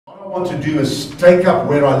want to do is take up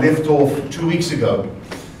where I left off 2 weeks ago.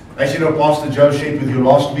 As you know, Pastor Joe shared with you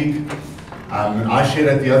last week. I shared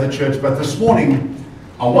at the other church, but this morning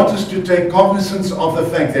I want us to take cognizance of the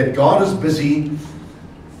fact that God is busy.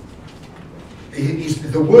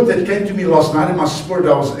 The word that came to me last night in my spirit,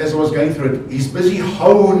 as I was going through it, He's busy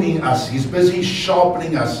honing us. He's busy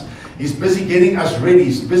sharpening us. He's busy getting us ready.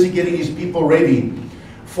 He's busy getting His people ready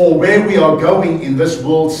for where we are going in this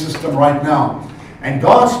world system right now. And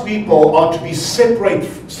God's people are to be separate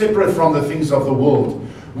from the things of the world.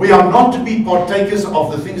 We are not to be partakers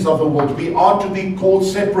of the things of the world. We are to be called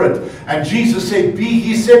separate. And Jesus said, be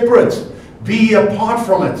ye separate. Be ye apart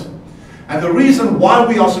from it. And the reason why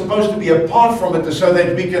we are supposed to be apart from it is so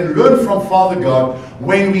that we can learn from Father God.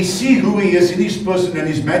 When we see who He is in His person and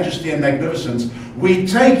His majesty and magnificence, we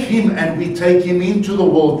take Him and we take Him into the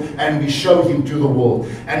world and we show Him to the world.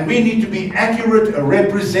 And we need to be accurate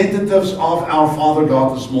representatives of our Father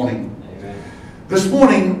God this morning. Amen. This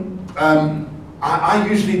morning, I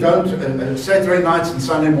usually don't, Saturday nights and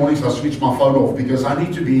Sunday mornings I switch my phone off because I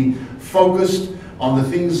need to be focused on the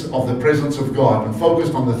things of the presence of God and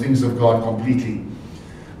focused on the things of God completely.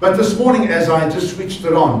 But this morning, as I just switched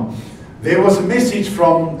it on, there was a message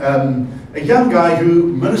from a young guy who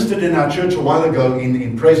ministered in our church a while ago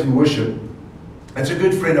in praise and worship. It's a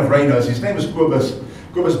good friend of Reno's. His name is Kobus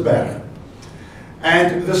Berg.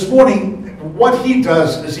 And this morning, what he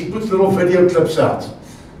does is he puts little video clips out.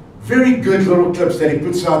 Very good little clips that he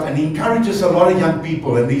puts out, and he encourages a lot of young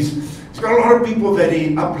people, and he's got a lot of people that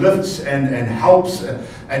he uplifts and helps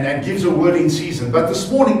and gives a word in season. But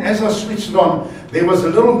this morning, as I switched it on, there was a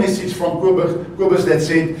little message from Kobus that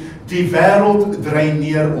said, Die wêreld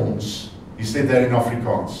dreineer ons. He said that in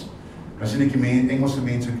Afrikaans. Nou sien ek die Engelse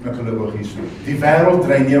mense knik hulle oog hier so. Die wêreld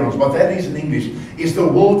dreineer ons. What that is in English is the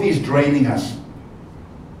world is draining us.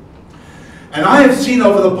 And I have seen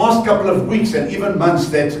over the past couple of weeks and even months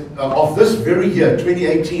that of this very year,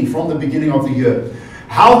 2018, from the beginning of the year,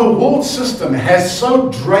 how the world system has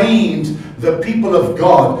so drained the people of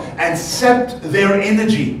God and sapped their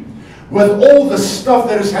energy with all the stuff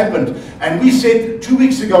that has happened. And we said 2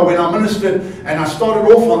 weeks ago when I ministered and I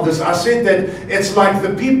started off on this, I said that it's like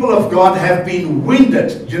the people of God have been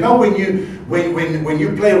winded. You know, when you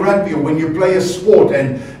play rugby or when you play a sport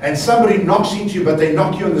and somebody knocks into you but they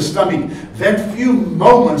knock you in the stomach, that few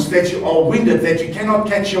moments that you are winded, that you cannot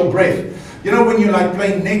catch your breath. You know, when you like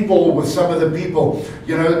playing netball with some of the people,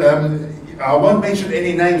 you know, I won't mention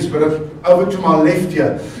any names, but over to my left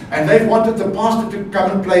here, and they've wanted the pastor to come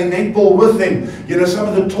and play netball with them. You know, some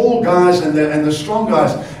of the tall guys and the strong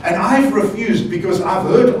guys. And I've refused because I've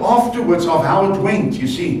heard afterwards of how it went, you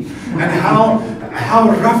see, and how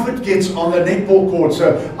rough it gets on the netball court.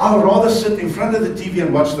 So I'll rather sit in front of the TV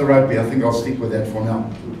and watch the rugby. I think I'll stick with that for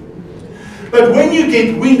now. But when you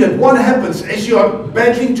get winded, what happens is you are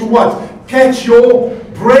battling to what? Catch your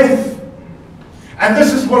breath. And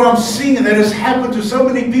this is what I'm seeing, and that has happened to so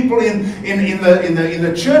many people in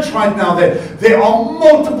the church right now, that there are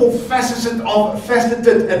multiple faceted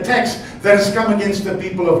attacks that has come against the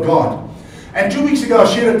people of God. And 2 weeks ago I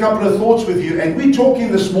shared a couple of thoughts with you, and we're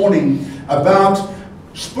talking this morning about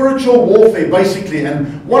spiritual warfare basically.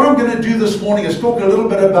 And what I'm going to do this morning is talk a little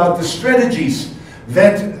bit about the strategies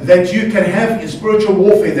that you can have in spiritual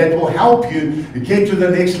warfare that will help you get to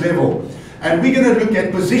the next level. And we're going to look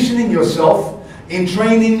at positioning yourself in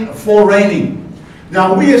training for reigning.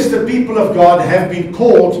 Now, we as the people of God have been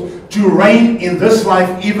called to reign in this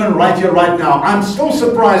life, even right here, right now. I'm still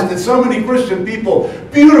surprised that so many Christian people,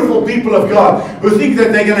 beautiful people of God, who think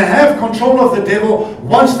that they're going to have control of the devil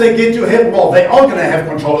once they get to heaven. Well, they are going to have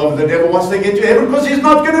control over the devil once they get to heaven, because he's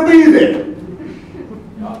not going to be there.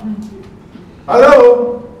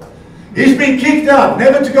 Hello? He's been kicked out,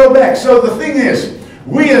 never to go back. So the thing is,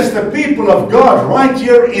 we as the people of God right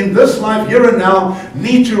here in this life, here and now,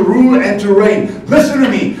 need to rule and to reign. Listen to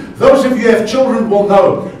me. Those of you who have children will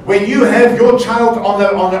know, when you have your child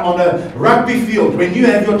on a rugby field, when you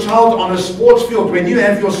have your child on a sports field, when you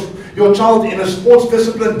have your child in a sports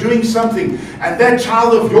discipline doing something, and that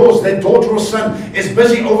child of yours, that daughter or son, is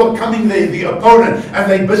busy overcoming the opponent and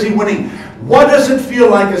they're busy winning, what does it feel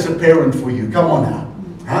like as a parent for you? Come on now.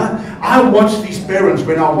 Huh? I watch these parents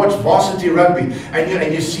when I watch varsity rugby,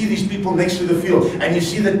 and you see these people next to the field, and you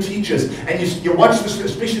see the teachers, and you watch this,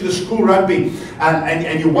 especially the school rugby,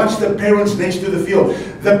 and you watch the parents next to the field.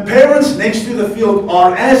 The parents next to the field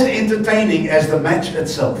are as entertaining as the match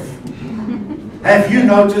itself. Have you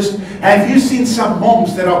noticed? Have you seen some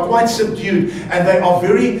moms that are quite subdued, and they are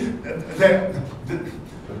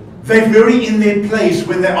they're very in their place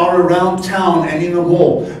when they are around town and in the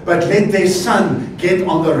mall, but let their son get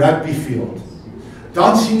on the rugby field.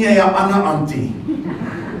 dan sien jy 'n ander auntie.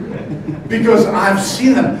 Because I've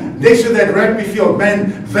seen them next to that rugby field,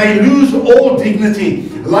 man, they lose all dignity.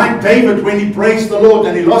 Like David when he praised the Lord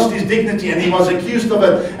and he lost his dignity and he was accused of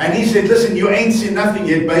it. And he said, listen, you ain't seen nothing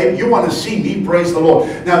yet, babe. You want to see me praise the Lord.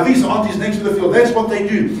 Now these aunties next to the field, that's what they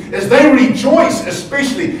do. Is they rejoice,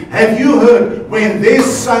 especially, have you heard, when their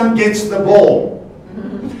son gets the ball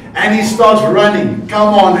and he starts running.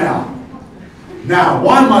 Come on now. Now,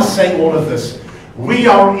 why am I saying all of this? We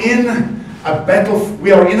are in a battle.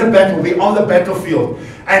 We are in a battle. We're on the battlefield.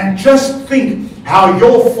 And just think how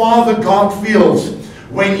your Father God feels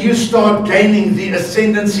when you start gaining the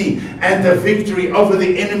ascendancy and the victory over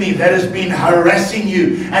the enemy that has been harassing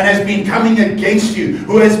you and has been coming against you,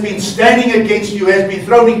 who has been standing against you, has been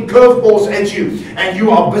throwing curveballs at you, and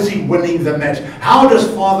you are busy winning the match. How does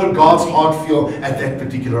Father God's heart feel at that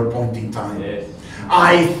particular point in time? Yes.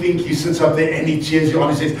 I think he sits up there and he cheers you on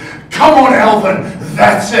and says, come on, Alvin,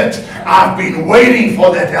 that's it. I've been waiting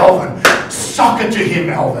for that, Alvin. Suck it to him,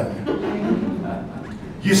 Alvin.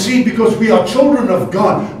 You see, because we are children of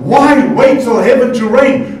God, why wait till heaven to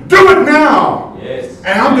rain? Do it now. Yes.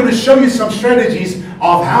 And I'm going to show you some strategies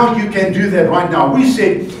of how you can do that right now. We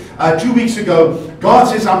said 2 weeks ago, God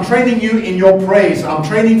says, I'm training you in your praise. I'm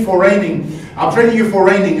training for reigning. I'm training you for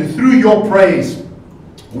reigning through your praise.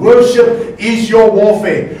 Worship is your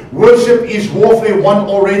warfare. Worship is warfare won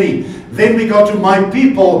already. Then we go to my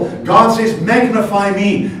people. God says, magnify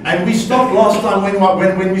me. And we stopped last time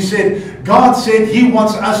when we said, God said he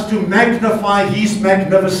wants us to magnify his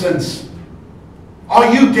magnificence.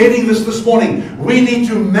 Are you getting this morning? We need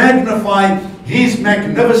to magnify his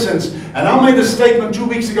magnificence. And I made a statement 2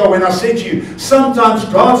 weeks ago when I said to you, sometimes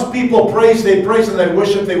God's people praise their praise and they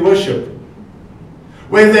worship their worship.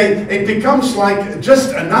 Where it becomes like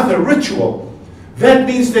just another ritual. That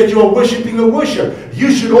means that you're worshiping a worship.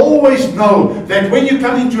 You should always know that when you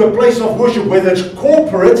come into a place of worship, whether it's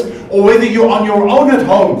corporate or whether you're on your own at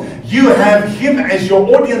home, you have him as your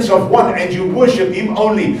audience of one and you worship him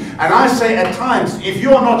only. And I say at times, if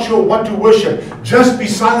you are not sure what to worship, just be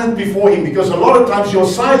silent before him, because a lot of times your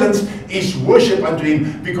silence is worship unto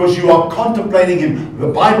him because you are contemplating him. The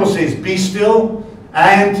Bible says, be still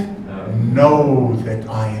and know that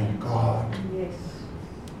I am God. Yes.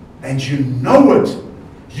 And you know it.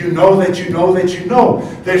 You know that you know that you know.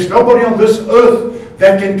 There's nobody on this earth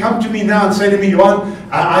that can come to me now and say to me, Johan,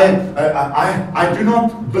 I do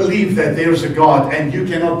not believe that there is a God, and you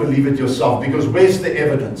cannot believe it yourself, because where's the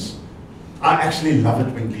evidence? I actually love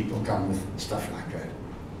it when people come with stuff like that.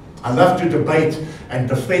 I love to debate and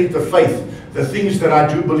defend the faith, the things that I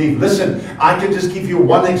do believe. Listen, I can just give you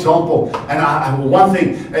one example, and one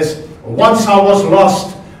thing is, once I was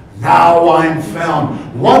lost, now I am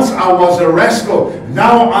found. Once I was a rascal,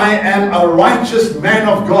 now I am a righteous man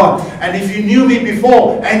of God. And if you knew me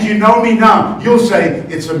before and you know me now, you'll say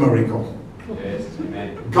it's a miracle. Yes,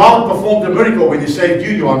 amen. God performed a miracle when he saved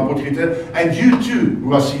you, Johan Potgieter, and you too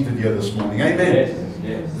who are seated here this morning. Amen. Yes,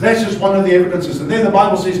 yes. That's just one of the evidences. And then the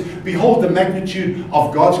Bible says, behold the magnitude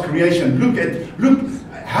of God's creation. Look,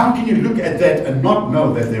 how can you look at that and not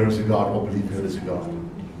know that there is a God or believe there is a God?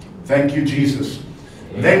 Thank you, Jesus.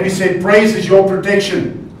 Yeah. Then we said, praise is your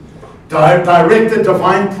protection. Directed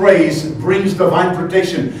divine praise brings divine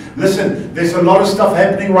protection. Listen, there's a lot of stuff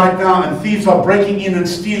happening right now, and thieves are breaking in and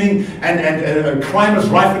stealing, and crime is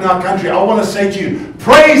rife in our country. I want to say to you,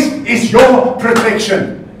 praise is your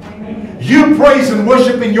protection. Amen. You praise and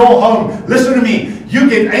worship in your home. Listen to me. You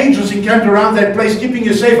get angels encamped around that place, keeping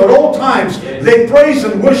you safe at all times. Yes. Let praise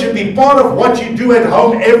and worship be part of what you do at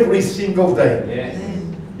home every single day. Yes.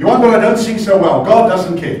 You wonder I don't sing so well. God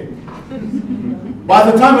doesn't care. By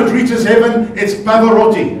the time it reaches heaven, it's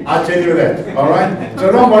Pavarotti. I tell you that. All right?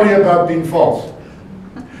 So don't worry about being false.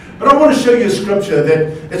 But I want to show you a scripture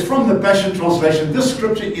that it's from the Passion Translation. This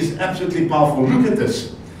scripture is absolutely powerful. Look at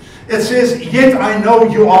this. It says, yet I know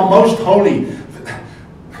you are most holy.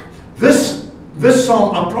 This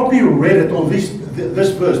psalm, I probably read it, or this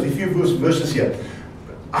verse, the few verses here,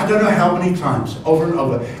 I don't know how many times, over and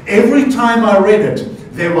over. Every time I read it,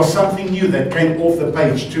 there was something new that came off the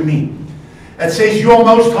page to me. It says, you are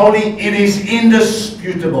most holy, it is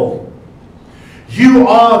indisputable. You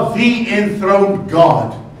are the enthroned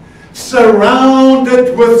God,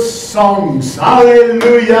 surrounded with songs.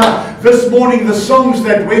 Hallelujah. This morning, the songs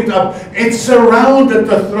that went up, it surrounded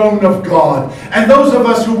the throne of God. And those of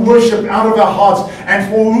us who worship out of our hearts and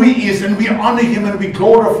for who he is, and we honor him and we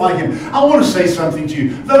glorify him. I want to say something to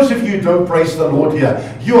you. Those of you who don't praise the Lord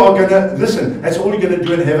here, you are going to, listen, that's all you're going to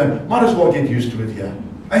do in heaven. Might as well get used to it here.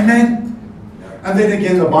 Amen. And then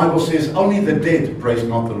again, the Bible says, only the dead praise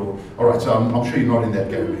not the Lord. All right, so I'm sure you're not in that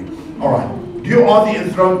category. All right. You are the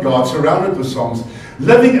enthroned God, surrounded with songs,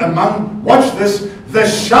 living among, watch this, the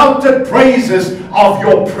shouted praises of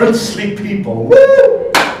your princely people.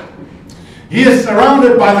 Woo! He is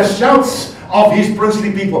surrounded by the shouts of his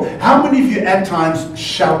princely people. How many of you at times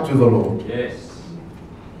shout to the Lord? Yes.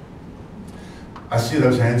 I see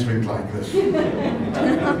those hands went like this.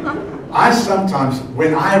 I sometimes,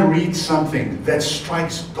 when I read something that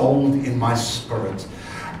strikes gold in my spirit,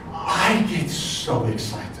 I get so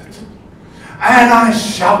excited. And I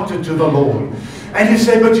shouted to the Lord. And you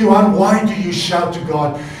say, but Johan, why do you shout to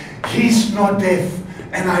God? He's not deaf.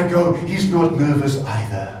 And I go, he's not nervous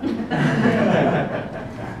either.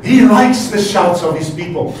 He likes the shouts of his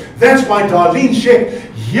people. That's why Darlene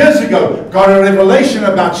Sheck years ago got a revelation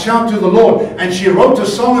about shout to the Lord, and she wrote a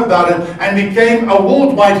song about it and became a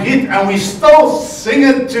worldwide hit, and we still sing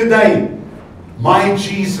it today. My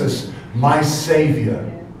Jesus, my Savior.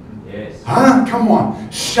 Yes. Huh? Come on.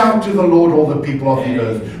 Shout to the Lord, all the people of the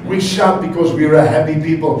earth. We shout because we're a happy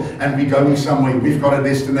people and we're going somewhere. We've got a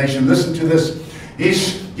destination. Listen to this.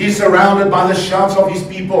 He's surrounded by the shouts of his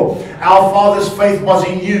people. Our father's faith was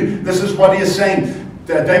in you. This is what he is saying.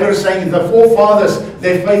 David is saying the forefathers,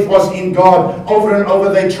 their faith was in God. Over and over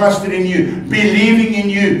they trusted in you, believing in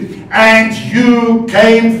you. And you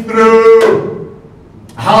came through.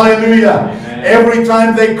 Hallelujah. Amen. Every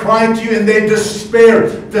time they cried to you in their despair,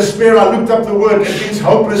 I looked up the word, it means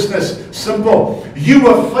hopelessness. Simple. You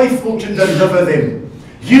were faithful to deliver them.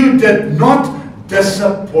 You did not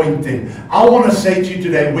disappoint them. I want to say to you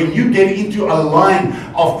today, when you get into a line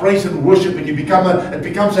of praise and worship and it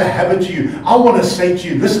becomes a habit to you, I want to say to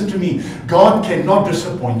you, listen to me, God cannot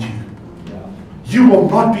disappoint you. Yeah. You will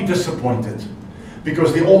not be disappointed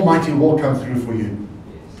because the Almighty will come through for you.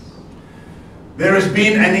 There has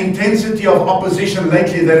been an intensity of opposition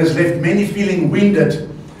lately that has left many feeling winded,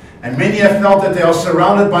 and many have felt that they are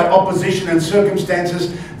surrounded by opposition and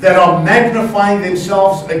circumstances that are magnifying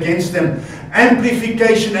themselves against them.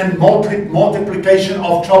 Amplification and multiplication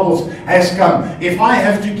of troubles has come. If I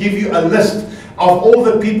have to give you a list of all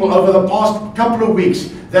the people over the past couple of weeks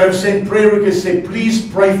that have sent prayer requests, say, please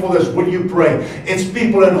pray for this, will you pray? It's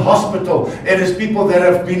people in hospital. It is people that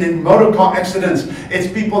have been in motor car accidents.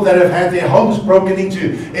 It's people that have had their homes broken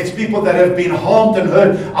into. It's people that have been harmed and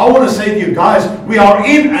hurt. I want to say to you guys, we are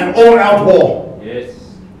in an all-out war. Yes.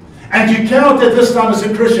 And you cannot at this time as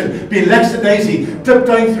a Christian be lackadaisy,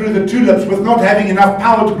 tiptoeing through the tulips with not having enough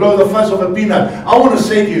power to blow the fuzz of a peanut. I want to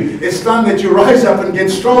say to you, it's time that you rise up and get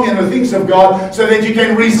strong in the things of God so that you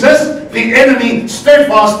can resist the enemy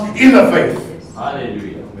steadfast in the faith.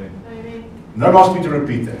 Hallelujah. Don't ask me to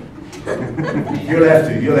repeat that. You'll have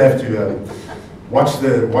to watch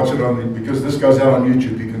it on, because this goes out on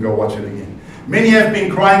YouTube. You can go watch it again. Many have been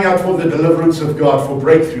crying out for the deliverance of God, for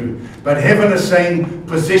breakthrough. But heaven is saying,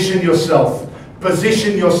 position yourself.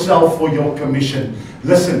 Position yourself for your commission.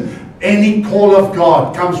 Listen, any call of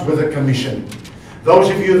God comes with a commission. Those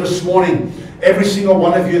of you this morning, every single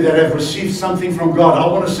one of you that have received something from God, I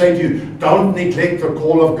want to say to you, don't neglect the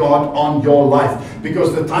call of God on your life.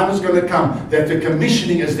 Because the time is going to come that the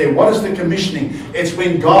commissioning is there. What is the commissioning? It's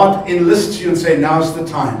when God enlists you and say, now's the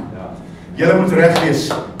time.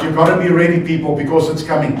 You've got to be ready, people, because it's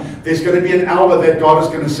coming. There's going to be an hour that God is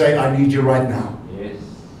going to say, I need you right now. Yes.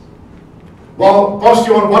 Well,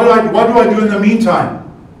 Pastor Johan, what do I do in the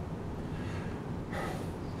meantime?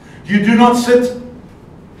 You do not sit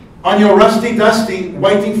on your rusty dusty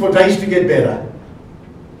waiting for days to get better.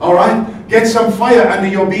 All right? Get some fire under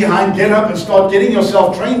your behind. Get up and start getting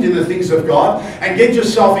yourself trained in the things of God and get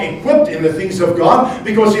yourself equipped in the things of God,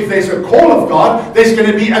 because if there's a call of God, there's going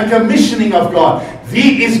to be a commissioning of God.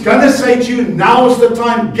 He is going to say to you, now is the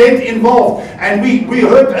time, get involved. And we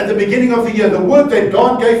heard at the beginning of the year, the word that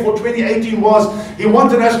God gave for 2018 was, He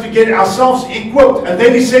wanted us to get ourselves equipped. And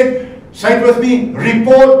then He said, say it with me,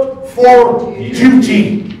 report for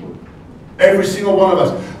duty. Every single one of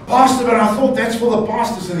us. Pastor, but I thought that's for the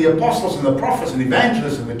pastors and the apostles and the prophets and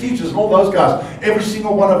evangelists and the teachers and all those guys. Every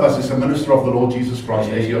single one of us is a minister of the Lord Jesus Christ,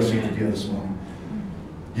 as you are seated here this morning.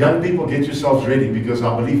 Young people, get yourselves ready, because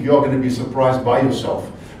I believe you are going to be surprised by yourself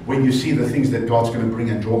when you see the things that God's going to bring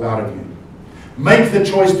and draw out of you. Make the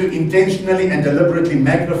choice to intentionally and deliberately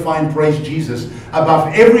magnify and praise Jesus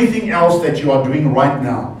above everything else that you are doing right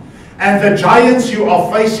now. And the giants you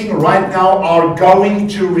are facing right now are going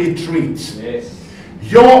to retreat. Yes.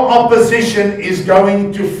 Your opposition is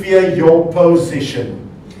going to fear your position.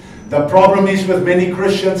 The problem is with many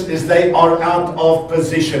Christians is they are out of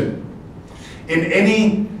position. In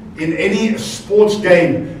any sports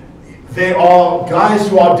game, there are guys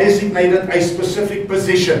who are designated a specific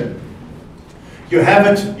position. You have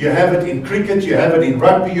it in cricket, you have it in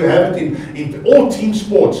rugby, you have it in all team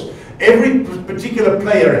sports. Every particular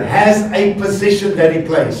player has a position that he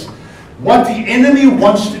plays. What the enemy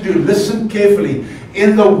wants to do, listen carefully,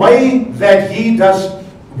 in the way that he does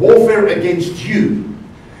warfare against you,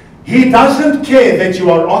 he doesn't care that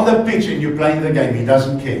you are on the pitch and you're playing the game. He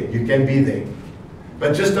doesn't care. You can be there.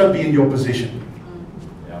 But just don't be in your position.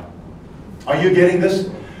 Yeah. Are you getting this?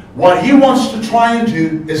 What he wants to try and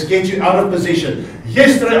do is get you out of position.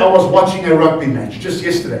 Yesterday I was watching a rugby match, just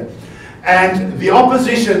yesterday. And the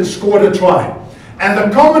opposition scored a try. And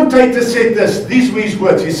the commentator said this, these were his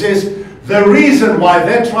words. He says, the reason why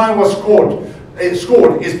that try was scored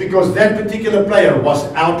is because that particular player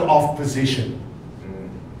was out of position.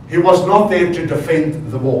 He was not there to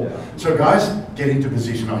defend the ball. So guys, get into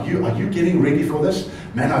position. Are you getting ready for this?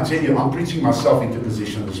 Man, I tell you, I'm preaching myself into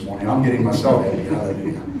position this morning. I'm getting myself ready.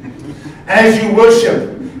 Hallelujah. As you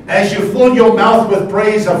worship, as you fill your mouth with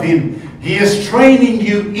praise of Him, He is training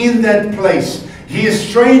you in that place. He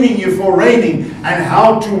is training you for reigning and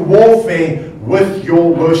how to warfare with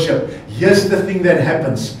your worship. Here's the thing that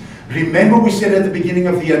happens. Remember we said at the beginning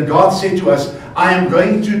of the year, God said to us, I am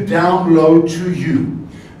going to download to you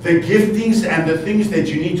the giftings and the things that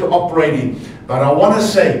you need to operate in. But I want to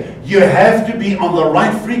say, you have to be on the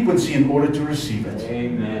right frequency in order to receive it.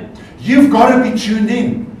 Amen. You've got to be tuned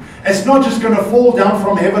in. It's not just going to fall down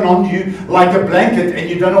from heaven on you like a blanket and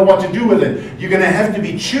you don't know what to do with it. You're going to have to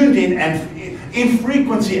be tuned in and in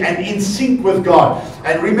frequency and in sync with God.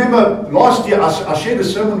 And remember, last year I shared a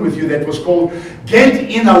sermon with you that was called Get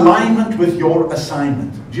in Alignment with Your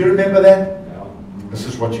Assignment. Do you remember that? Yeah. This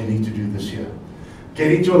is what you need to do this year.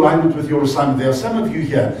 Get into alignment with your assignment. There are some of you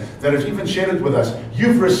here that have even shared it with us.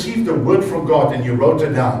 You've received a word from God and you wrote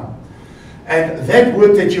it down. And that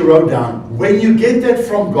word that you wrote down, when you get that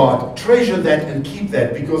from God, treasure that and keep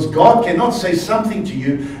that, because God cannot say something to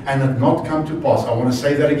you and it not come to pass. I want to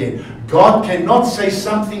say that again. God cannot say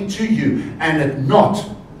something to you and it not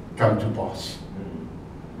come to pass.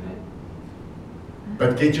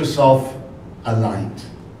 But get yourself aligned.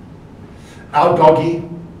 Our doggy,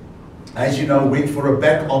 as you know, went for a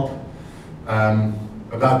back op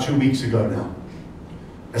about 2 weeks ago now.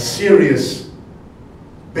 A serious,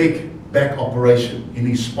 big back operation in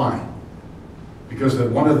his spine, because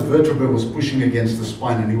one of the vertebrae was pushing against the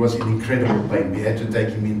spine and he was in incredible pain. We had to take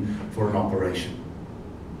him in for an operation.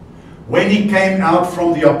 When he came out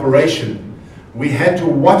from the operation, we had to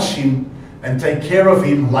watch him and take care of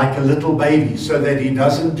him like a little baby so that he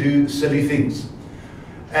doesn't do silly things.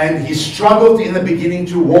 And he struggled in the beginning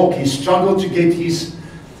to walk. He struggled to get his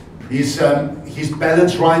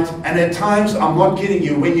balance right, and at times, I'm not kidding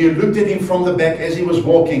you, when you looked at him from the back as he was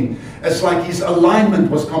walking, it's like his alignment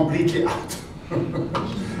was completely out.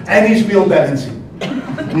 And his wheel balancing.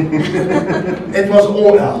 It was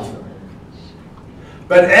all out.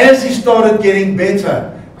 But as he started getting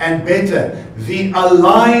better and better, the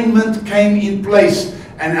alignment came in place.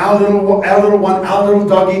 And our little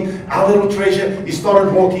doggy, our little treasure, he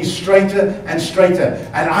started walking straighter and straighter.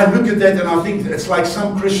 And I look at that and I think it's like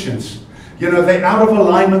some Christians. You know, they're out of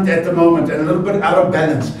alignment at the moment and a little bit out of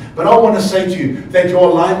balance. But I want to say to you that your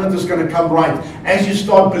alignment is going to come right as you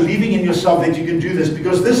start believing in yourself that you can do this.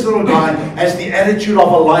 Because this little guy has the attitude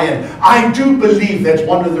of a lion. I do believe that's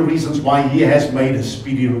one of the reasons why he has made a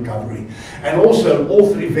speedy recovery. And also,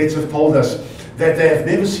 all three vets have told us that they have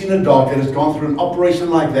never seen a dog that has gone through an operation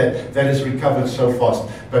like that has recovered so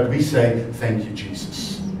fast. But we say, thank you,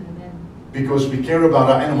 Jesus. Because we care about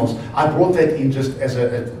our animals. I brought that in just as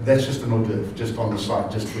that's just an hors d'oeuvre, just on the side,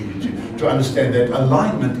 just for you to understand that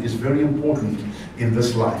alignment is very important in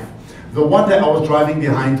this life. The one day I was driving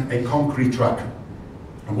behind a concrete truck.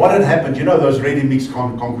 And what had happened, you know those ready-mix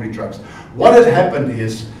concrete trucks. What had happened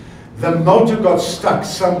is the motor got stuck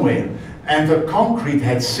somewhere and the concrete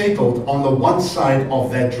had settled on the one side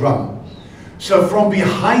of that drum. So from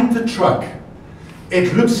behind the truck,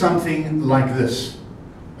 it looked something like this.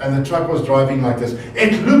 And the truck was driving like this.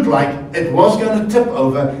 It looked like it was going to tip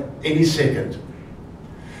over any second.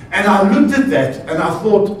 And I looked at that and I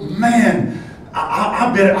thought, man,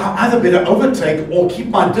 I either better overtake or keep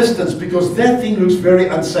my distance because that thing looks very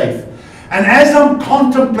unsafe. And as I'm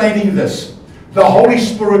contemplating this, the Holy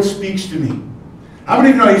Spirit speaks to me. How many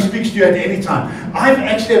of you know He speaks to you at any time? I've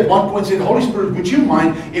actually at one point said, Holy Spirit, would you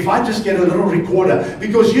mind if I just get a little recorder?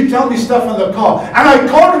 Because you tell me stuff in the car and I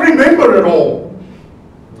can't remember it all.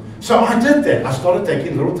 So I did that. I started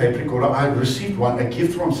taking a little tape recorder. I received a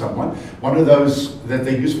gift from someone, one of those that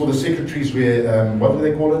they use for the secretaries where, what do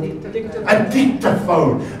they call it? A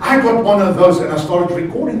dictaphone. I got one of those and I started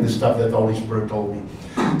recording the stuff that the Holy Spirit told me.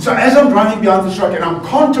 So as I'm driving behind the truck and I'm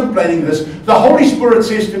contemplating this, the Holy Spirit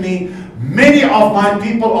says to me, many of my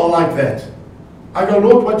people are like that. I go,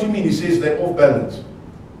 Lord, what do you mean? He says they're off balance.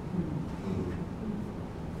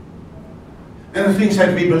 And the things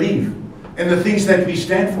that we believe, and the things that we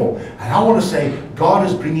stand for. And I want to say, God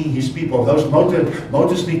is bringing His people. Those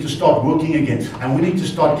motors need to start working again. And we need to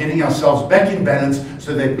start getting ourselves back in balance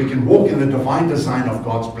so that we can walk in the divine design of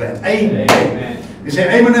God's plan. Amen. Amen. You say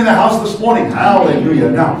amen in the house this morning. Hallelujah.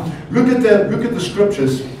 Now, look at the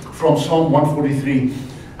scriptures from Psalm 143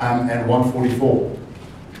 and 144.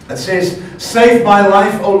 It says, save my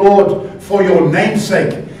life, O Lord, for your name's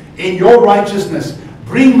sake. In your righteousness,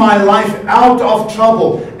 bring my life out of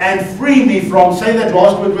trouble and free me from, say that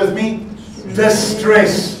last word with me,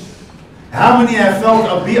 distress. How many have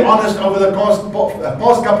felt, be honest, over the past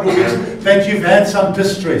couple of weeks that you've had some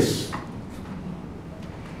distress?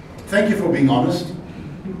 Thank you for being honest.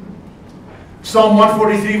 Psalm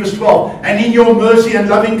 143 verse 12. And in your mercy and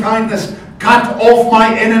loving kindness, cut off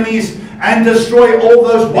my enemies and destroy all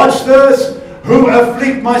those, watch this, who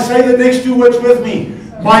afflict my, say the next two words with me,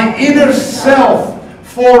 my inner self.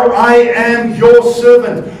 For I am your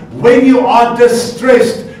servant. When you are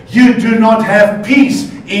distressed, you do not have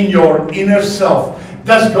peace in your inner self.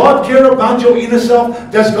 Does God care about your inner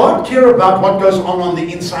self? Does God care about what goes on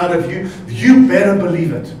the inside of you? You better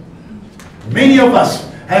believe it. Many of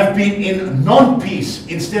us have been in non-peace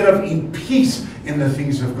instead of in peace in the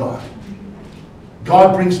things of God.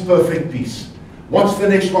 God brings perfect peace. What's the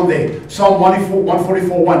next one there? Psalm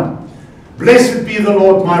 144:1. Blessed be the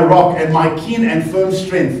Lord, my rock and my keen and firm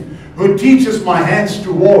strength, who teaches my hands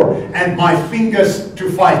to war and my fingers to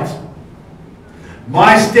fight.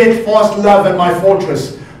 My steadfast love and my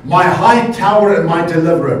fortress, my high tower and my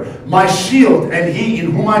deliverer, my shield and he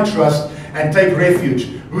in whom I trust and take refuge,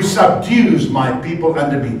 who subdues my people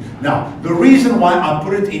under me. Now, the reason why I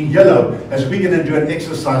put it in yellow is we're going to do an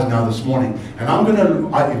exercise now this morning. And I'm going to,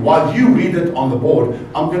 while you read it on the board,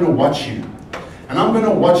 I'm going to watch you. And I'm going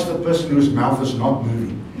to watch the person whose mouth is not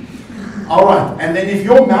moving. All right. And then if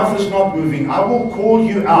your mouth is not moving, I will call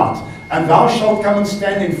you out. And thou shalt come and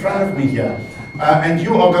stand in front of me here. And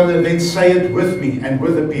you are going to then say it with me and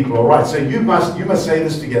with the people. All right. So you must say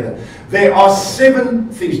this together. There are 7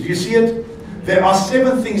 things. Do you see it? There are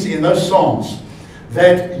 7 things in those Psalms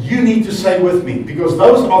that you need to say with me. Because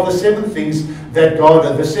those are the 7 things that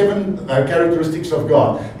God, the 7 characteristics of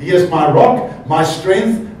God. He is my rock, my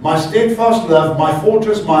strength, my steadfast love, my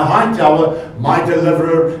fortress, my high tower, my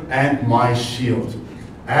deliverer, and my shield.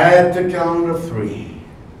 At the count of 3.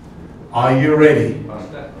 Are you ready?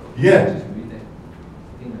 Yeah.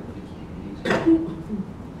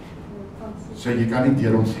 So you can't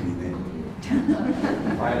hear them singing there.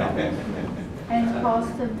 And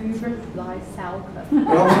Pastor Buber lies south. But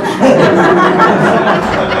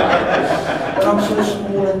I'm so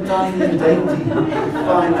small and tiny and dainty,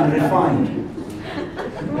 fine and refined.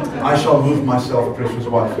 I shall move myself, precious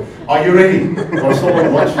wife. Are you ready? I still want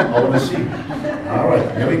to watch. I want to see. All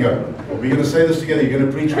right, here we go. We're going to say this together. You're going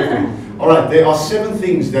to preach with me. All right, there are 7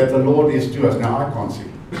 things that the Lord is to us. Now, I can't see.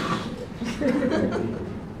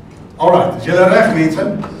 All right, is julle reg, mense?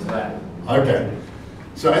 Okay.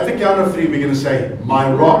 So at the count of 3, we're going to say,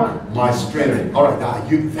 my rock, my strength. All right, now,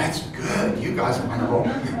 that's good. You guys are on a roll.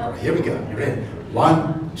 All right, here we go. You ready?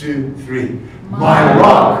 1, 2, 3. My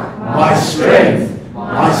rock, my strength,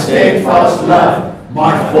 my steadfast love,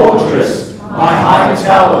 my fortress, my high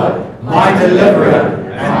tower, my deliverer,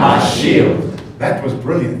 and my shield. That was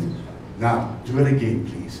brilliant. Now, do it again,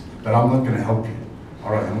 please. But I'm not going to help you.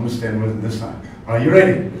 All right, I'm going to stand with it this time. All right, you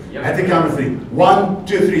ready? Yep. At the count of 3. 1,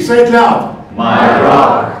 2, 3. Say it loud. My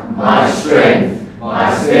rock, my strength,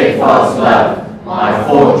 my steadfast love, my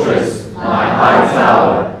fortress, my high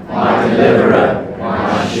tower, my deliverer,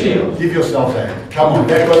 my shield. Give yourself a hand. Come on,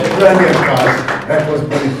 that was brilliant, guys. That was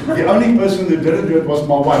brilliant. The only person who didn't do it was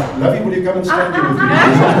my wife. Lovey, will you come and stand here with me?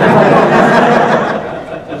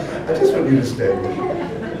 I just want you to stand with me.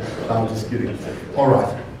 I'm just kidding. All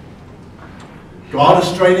right. God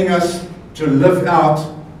is training us to live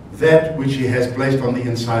out that which He has placed on the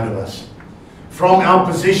inside of us. From our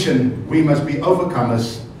position, we must be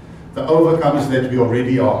overcomers, the overcomers that we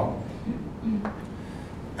already are.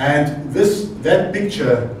 And that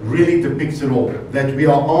picture really depicts it all, that we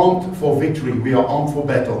are armed for victory, we are armed for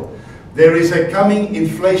battle. There is a coming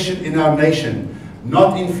inflation in our nation,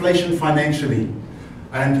 not inflation financially.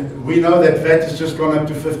 And we know that VAT has just gone up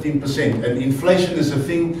to 15%. And inflation is a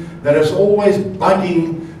thing that is always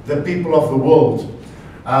bugging the people of the world.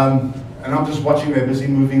 And I'm just watching, they're busy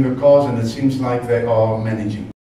moving the cars, and it seems like they are managing.